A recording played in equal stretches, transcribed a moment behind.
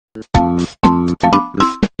Whoa!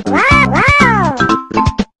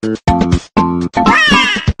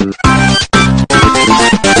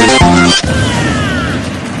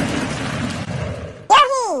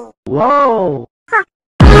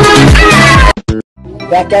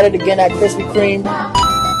 Back at it again at Krispy Kreme.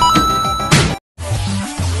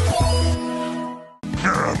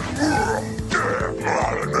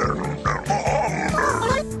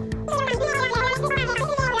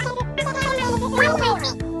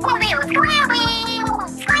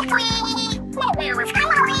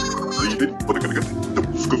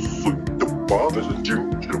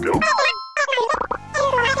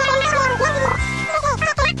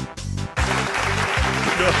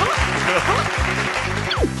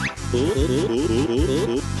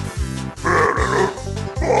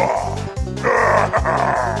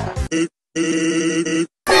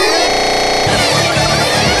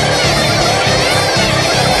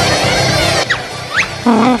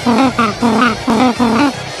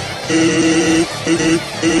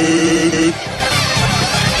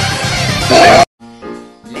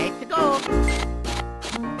 Let's go.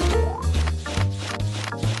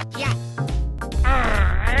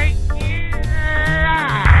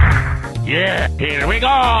 Yeah, here we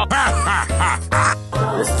go.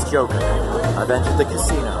 This is Joker. I've entered the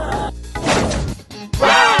casino.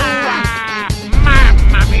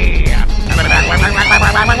 Mamma mia.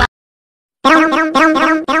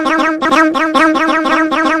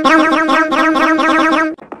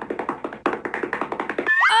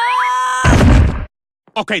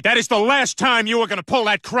 Okay, that is the last time you are gonna pull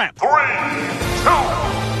that crap. 3, 2,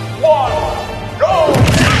 1, go!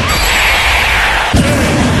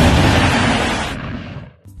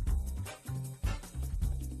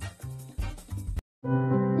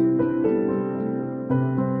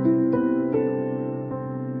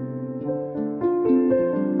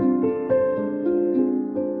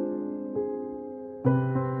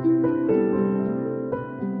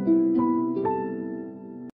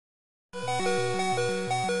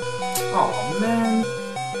 Oh man.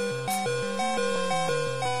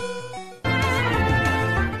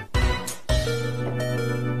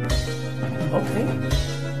 Okay.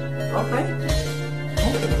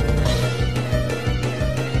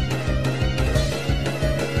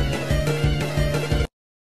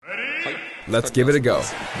 Let's give it a go.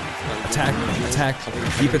 Attack, attack,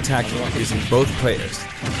 keep attacking using both players.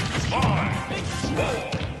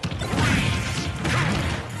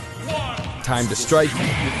 Time to strike.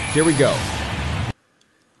 Here we go.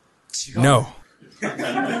 No.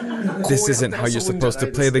 This isn't how you're supposed to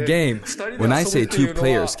play the game. When I say two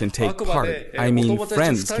players can take part, I mean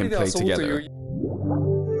friends can play together.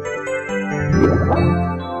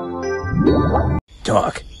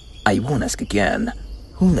 Doc, I won't ask again.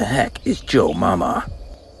 Who the heck is Joe Mama?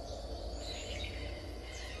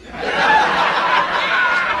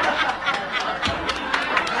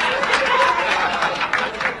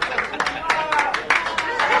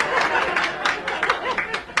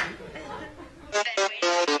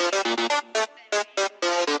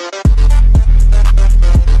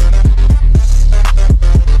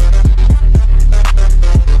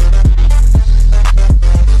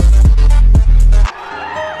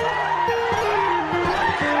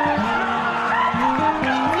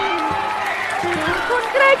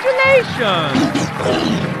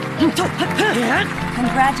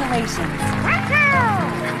 Congratulations!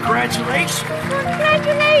 Congratulations.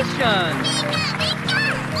 Congratulations!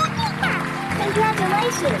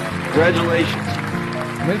 Congratulations.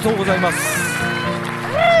 おめでとうございます。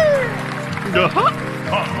Congratulations.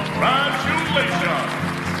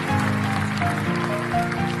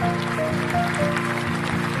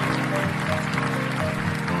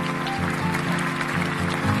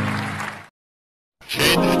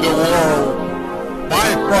 Change the world.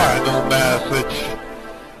 My final message.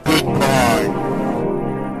 Goodbye.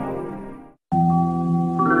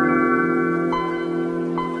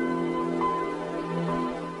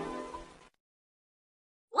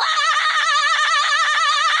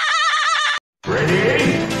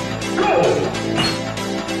 Ready? Go!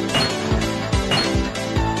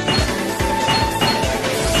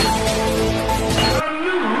 A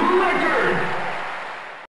new record!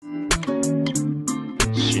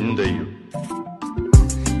 死んでいる。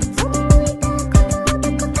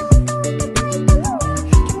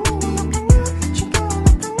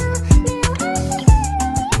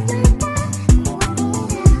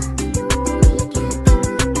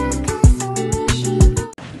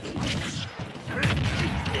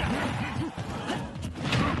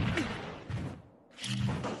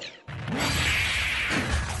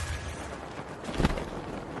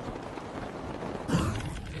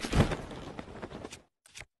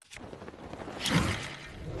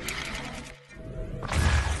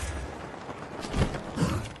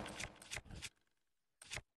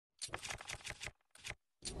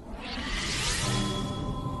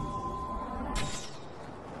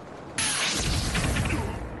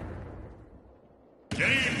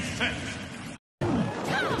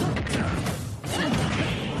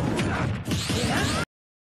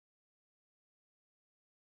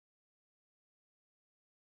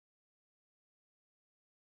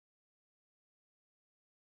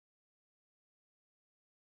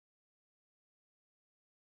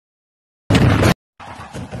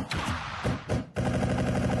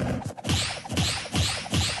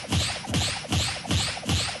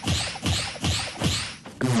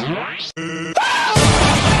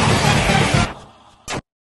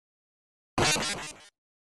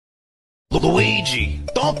Luigi,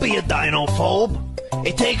 don't be a dinophobe.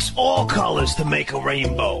 It takes all colors to make a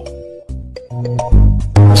rainbow.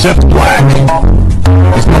 Except black.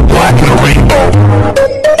 There's no black in a rainbow.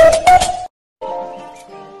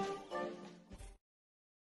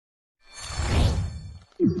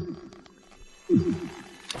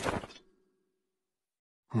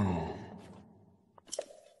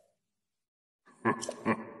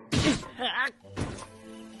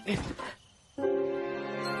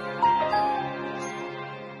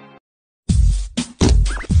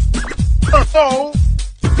 Oh!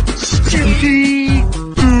 Skinny!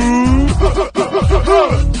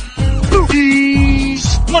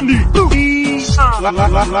 Funny!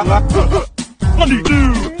 Funny!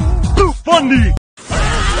 Funny!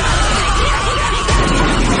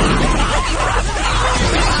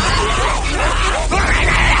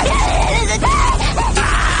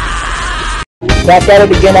 Back at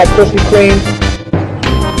it again at Krispy Kreme.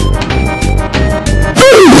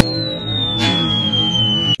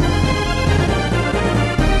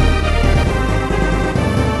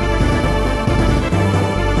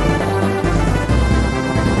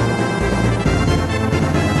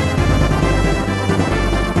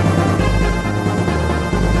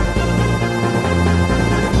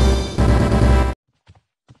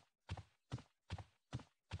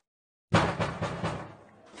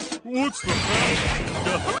 What's the matter?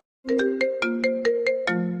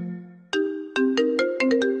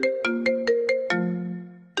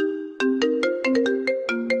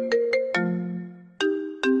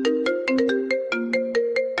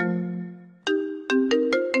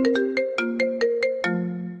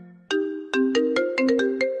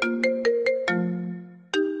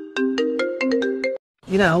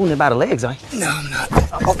 You're not holding it by the legs, are you? No, I'm not.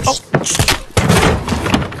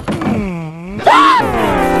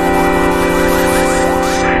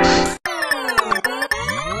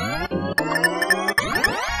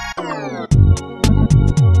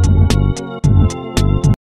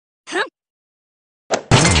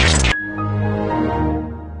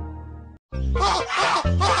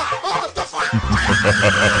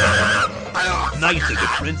 Nice as a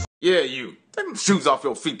prince. Yeah, you. Take them shoes off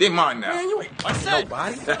your feet. They mine now. Man, you ain't touching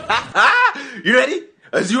nobody. You ready?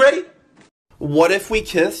 Is you ready? What if we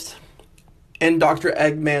kissed in Dr.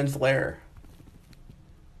 Eggman's lair?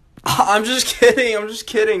 I'm just kidding. I'm just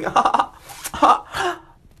kidding.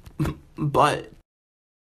 But.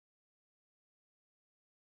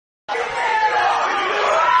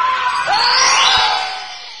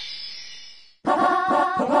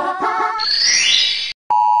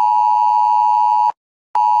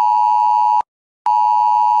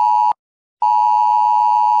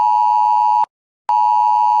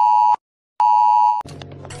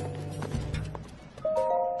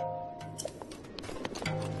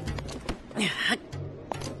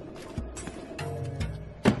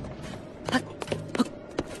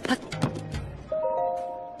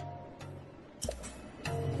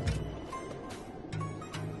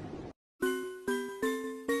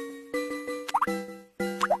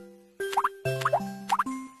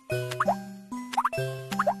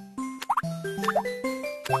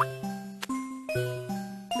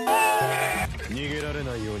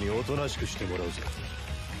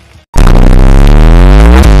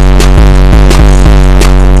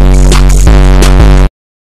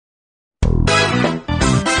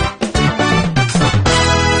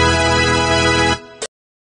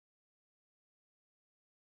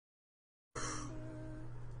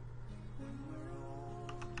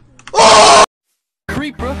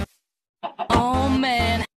 Creeper. Oh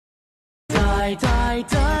man. Die, die,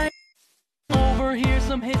 die. Over here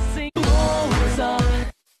some hissing. Oh, what's up?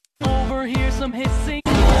 Over here some hissing.